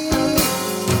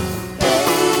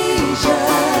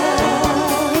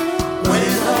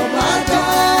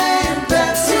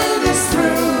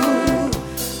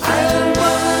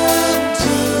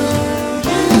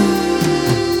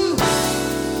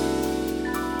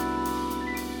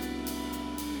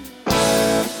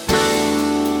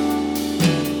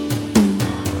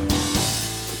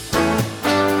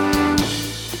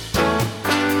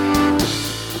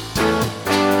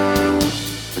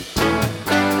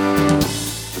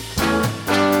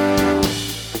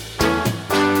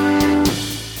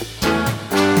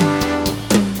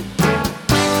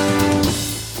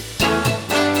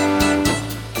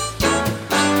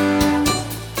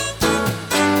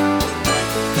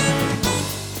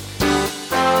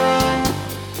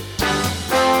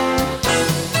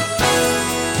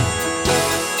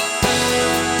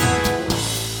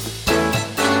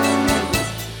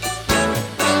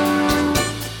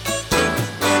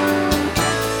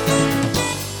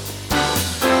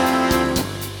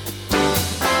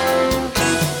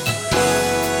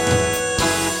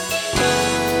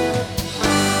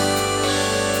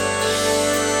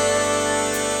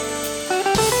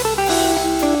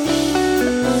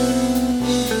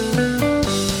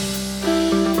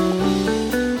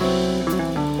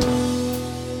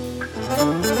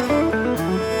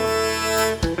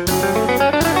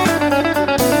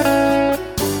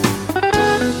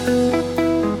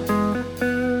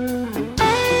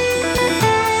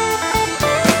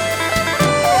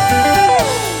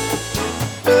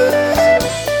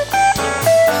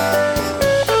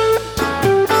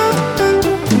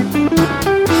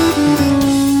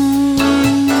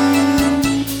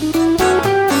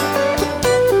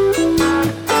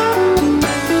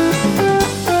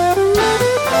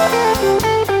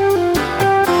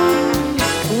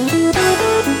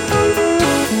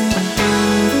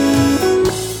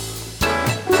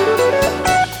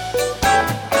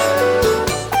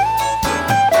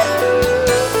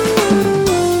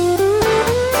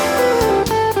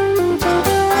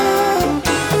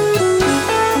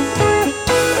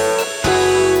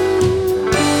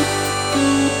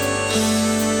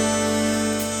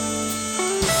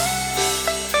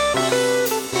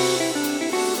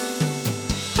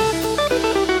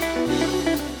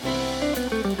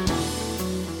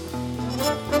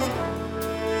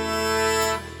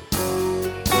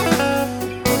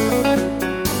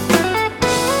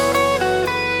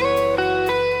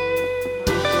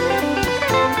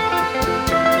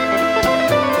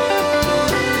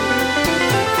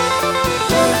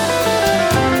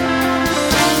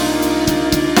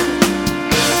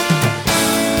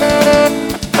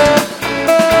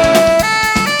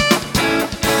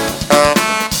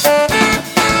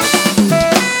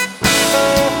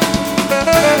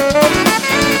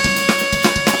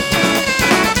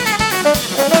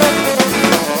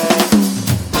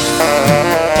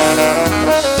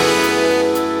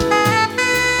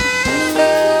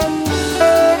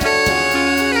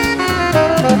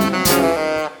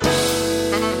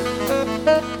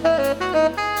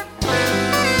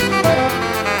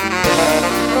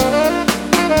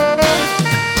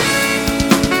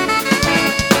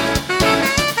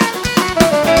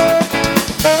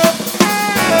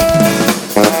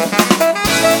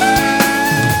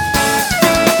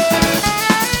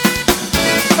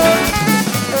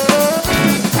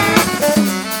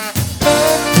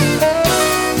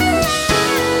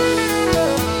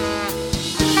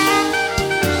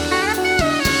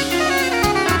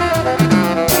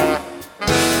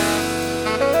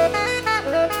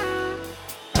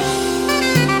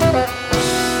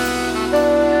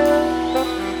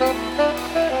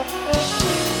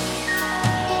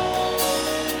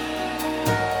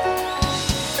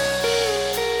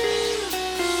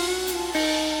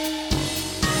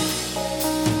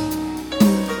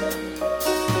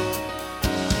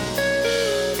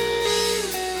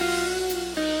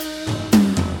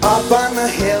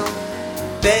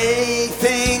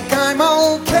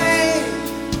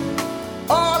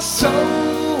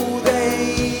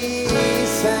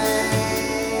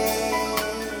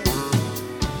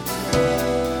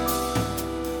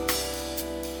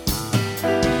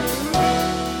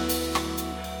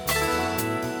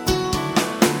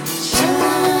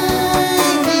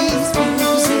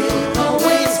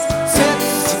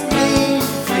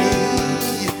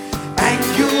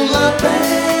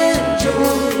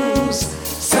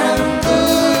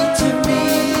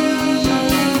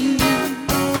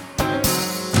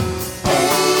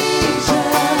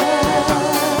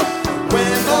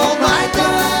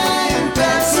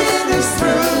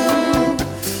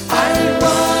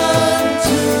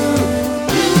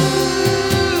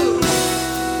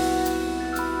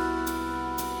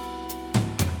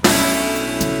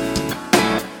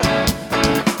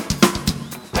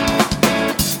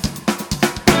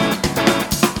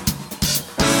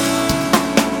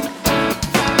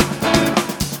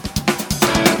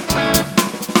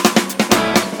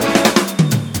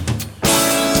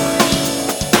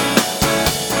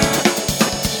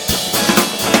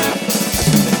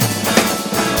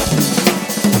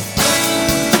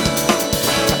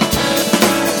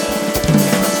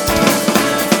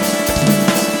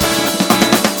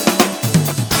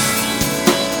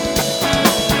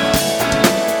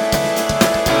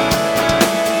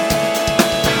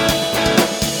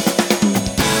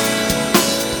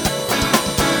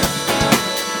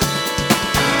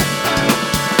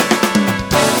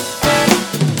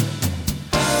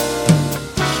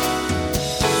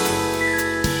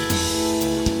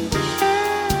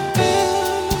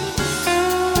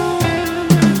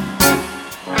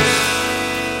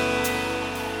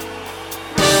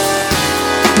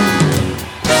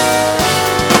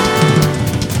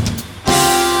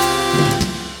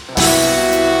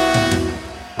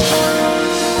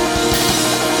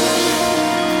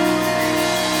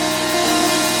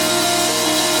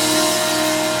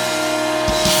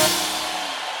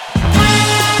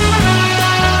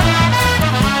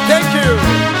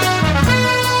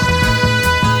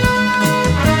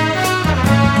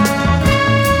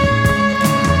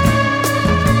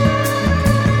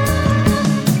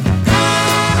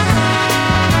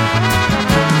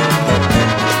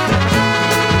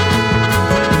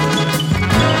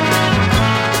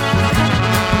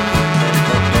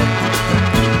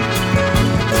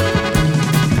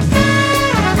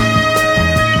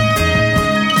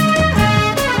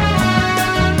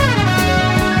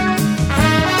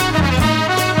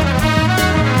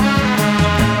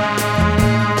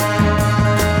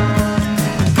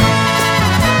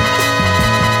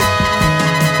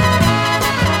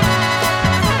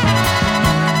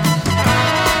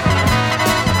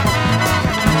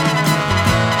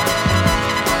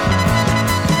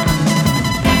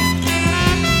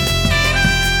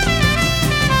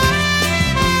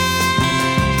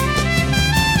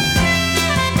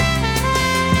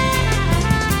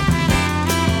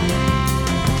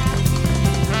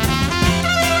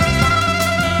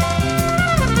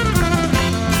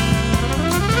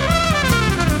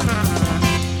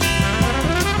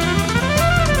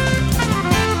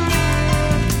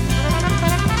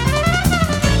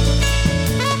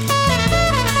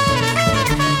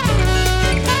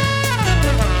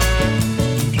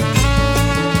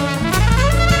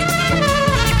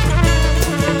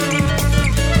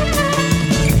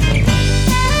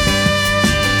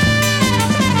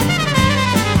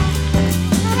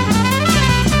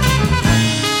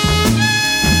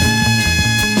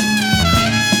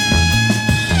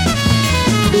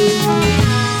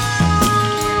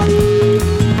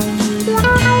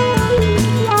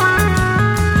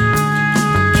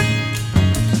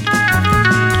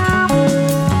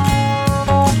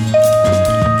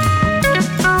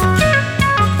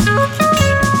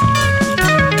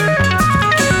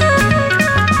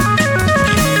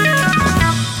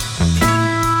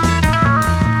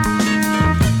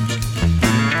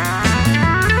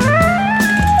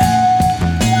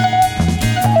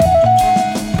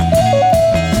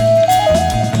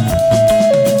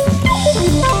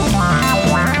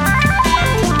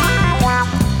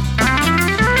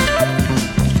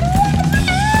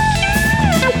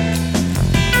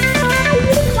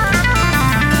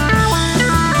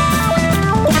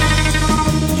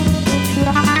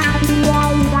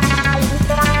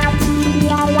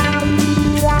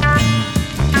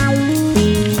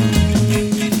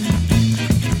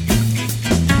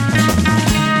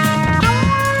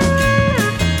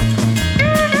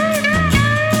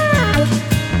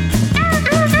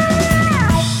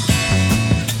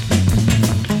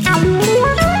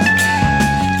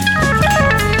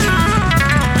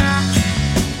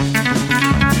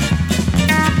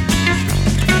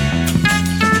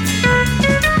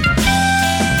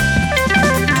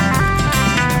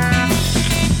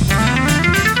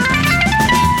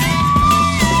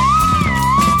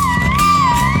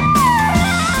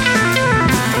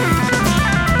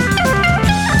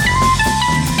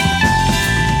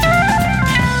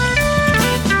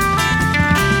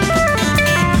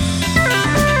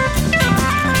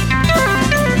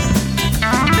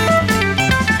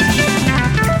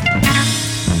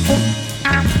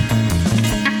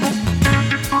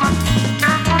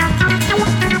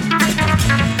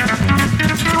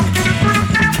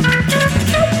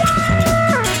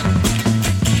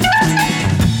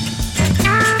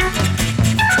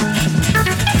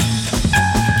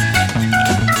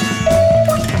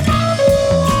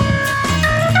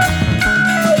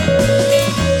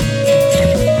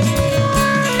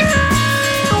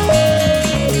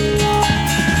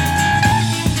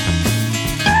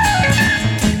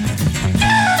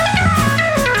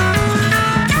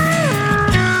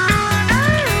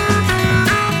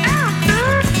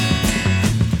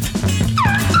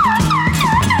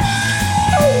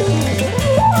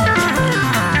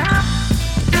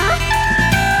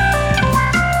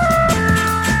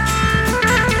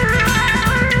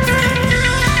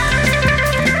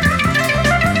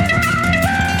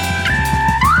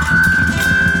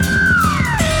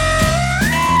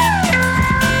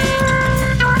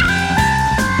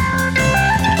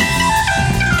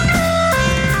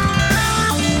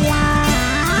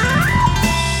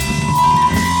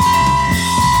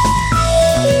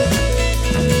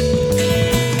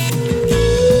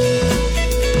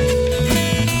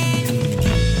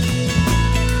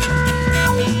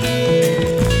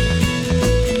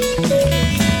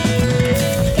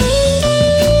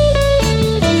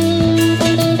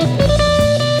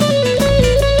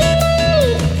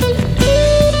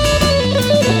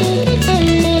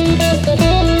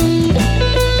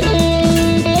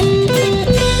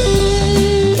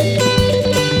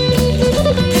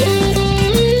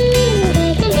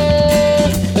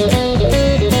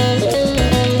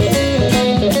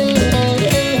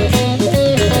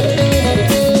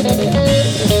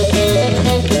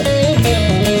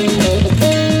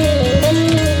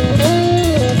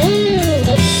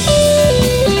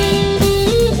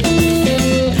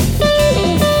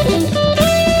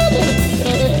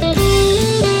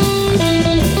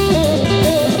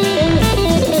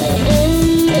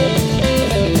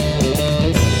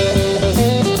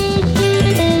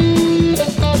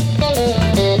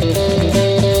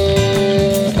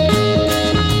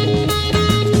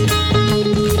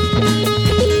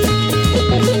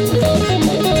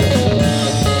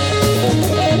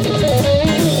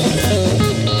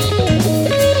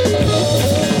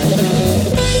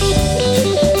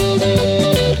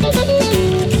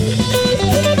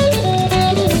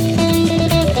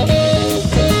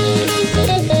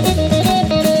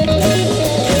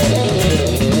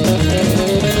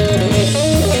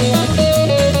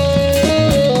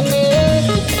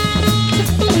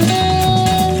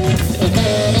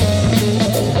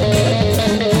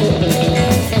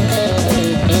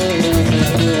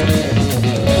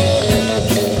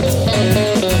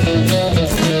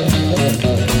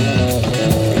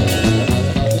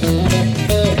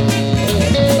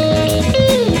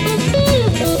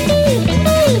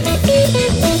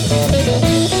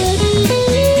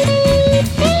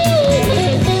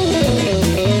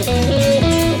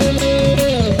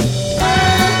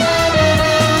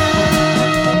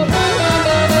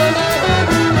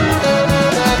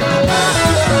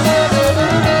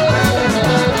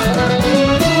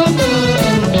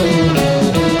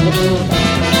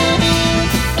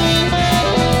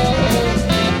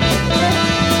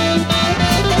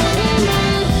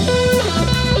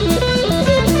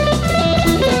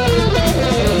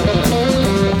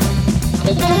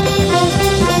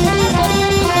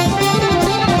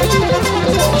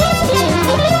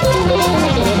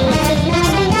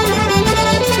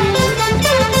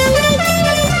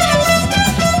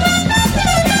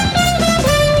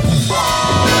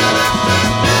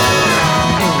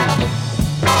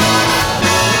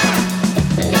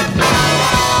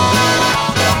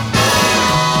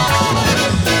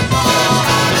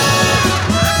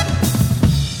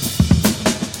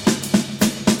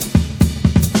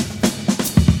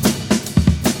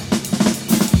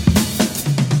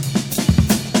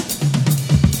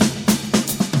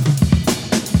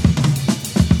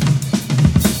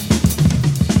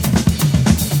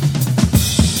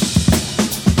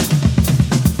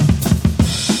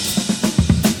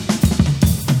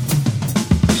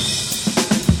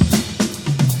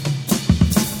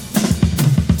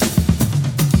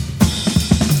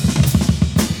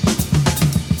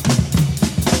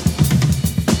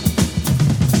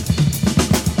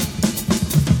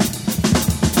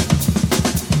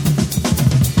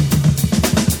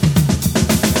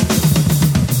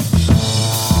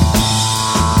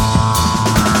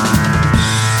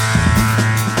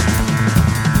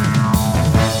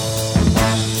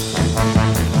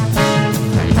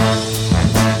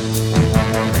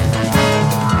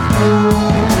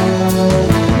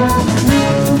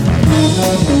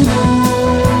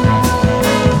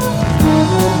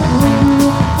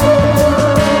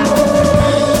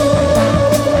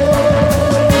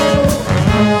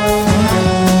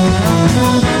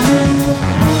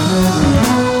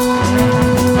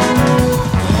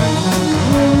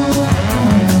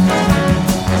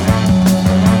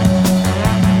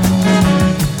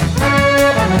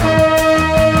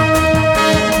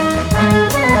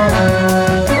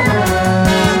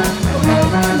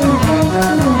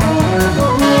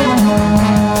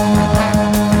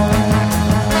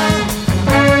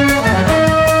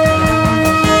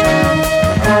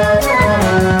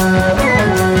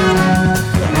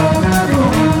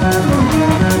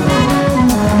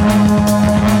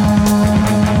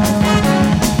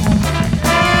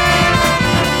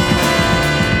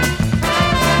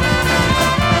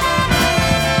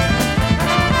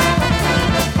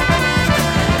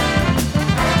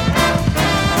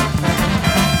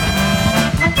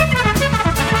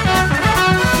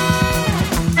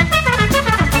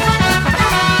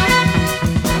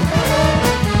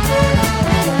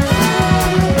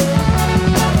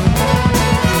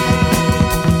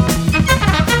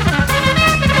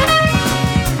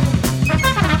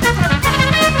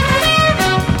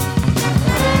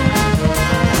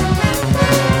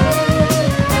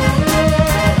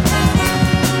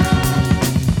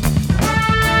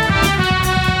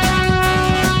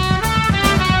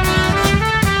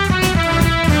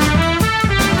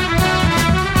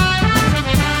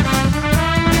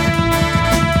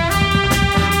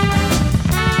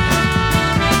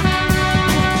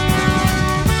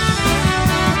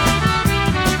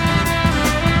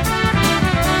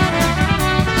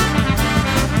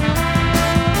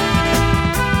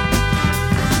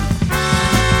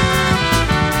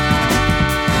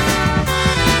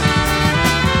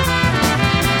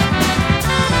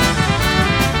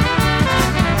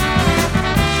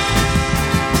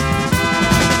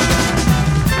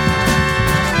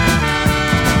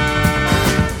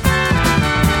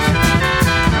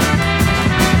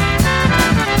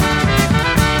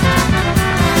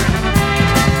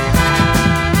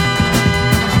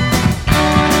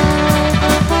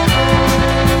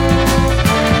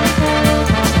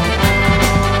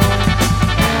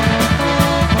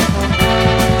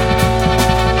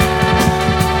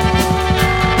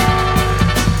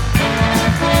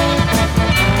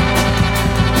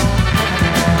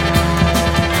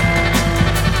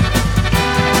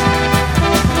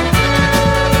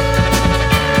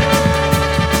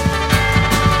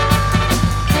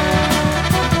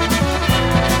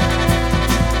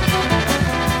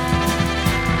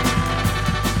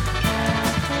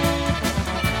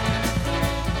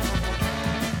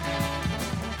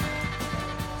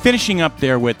 Finishing up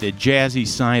there with the jazzy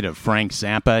side of Frank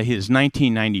Zappa, his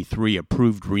 1993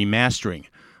 approved remastering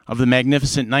of the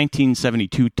magnificent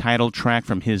 1972 title track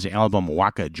from his album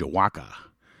Waka, Jawaka.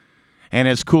 And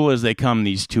as cool as they come,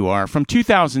 these two are. From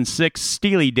 2006,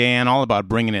 Steely Dan, all about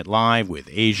bringing it live with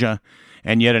Asia,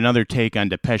 and yet another take on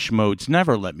Depeche Mode's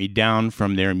Never Let Me Down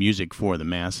from their Music for the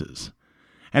Masses.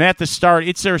 And at the start,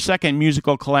 it's their second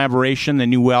musical collaboration. The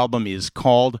new album is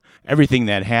called Everything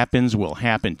That Happens Will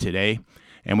Happen Today.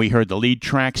 And we heard the lead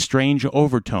track, Strange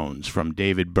Overtones, from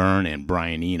David Byrne and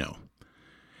Brian Eno.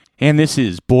 And this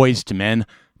is Boys to Men,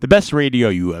 the best radio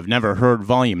you have never heard,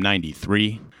 Volume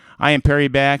 93. I am Perry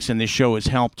Bax, and this show is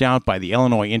helped out by the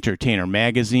Illinois Entertainer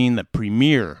magazine, the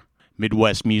premier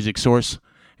Midwest music source,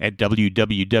 at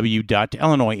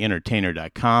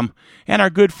www.illinoisentertainer.com, and our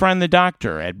good friend the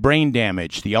Doctor at Brain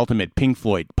Damage, the ultimate Pink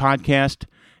Floyd podcast,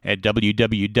 at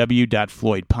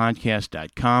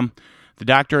www.floydpodcast.com. The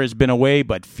Doctor has been away,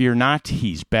 but fear not,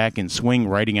 he's back in swing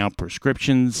writing out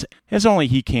prescriptions as only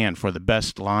he can for the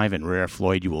best live and rare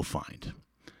Floyd you will find.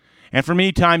 And for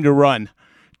me, time to run.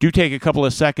 Do take a couple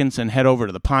of seconds and head over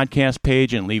to the podcast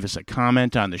page and leave us a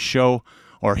comment on the show,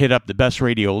 or hit up the Best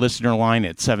Radio listener line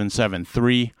at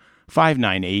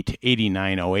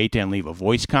 773-598-8908 and leave a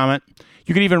voice comment.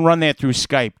 You can even run that through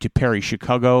Skype to Perry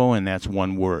Chicago, and that's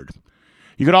one word.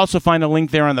 You could also find a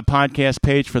link there on the podcast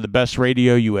page for the Best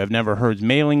Radio You Have Never Heard's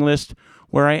mailing list,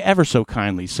 where I ever so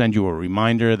kindly send you a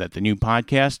reminder that the new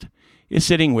podcast is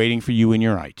sitting waiting for you in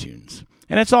your iTunes.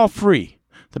 And it's all free,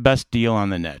 the best deal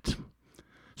on the net.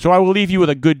 So I will leave you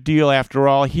with a good deal after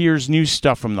all. Here's new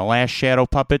stuff from the Last Shadow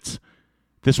Puppets.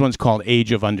 This one's called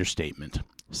Age of Understatement.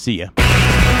 See ya.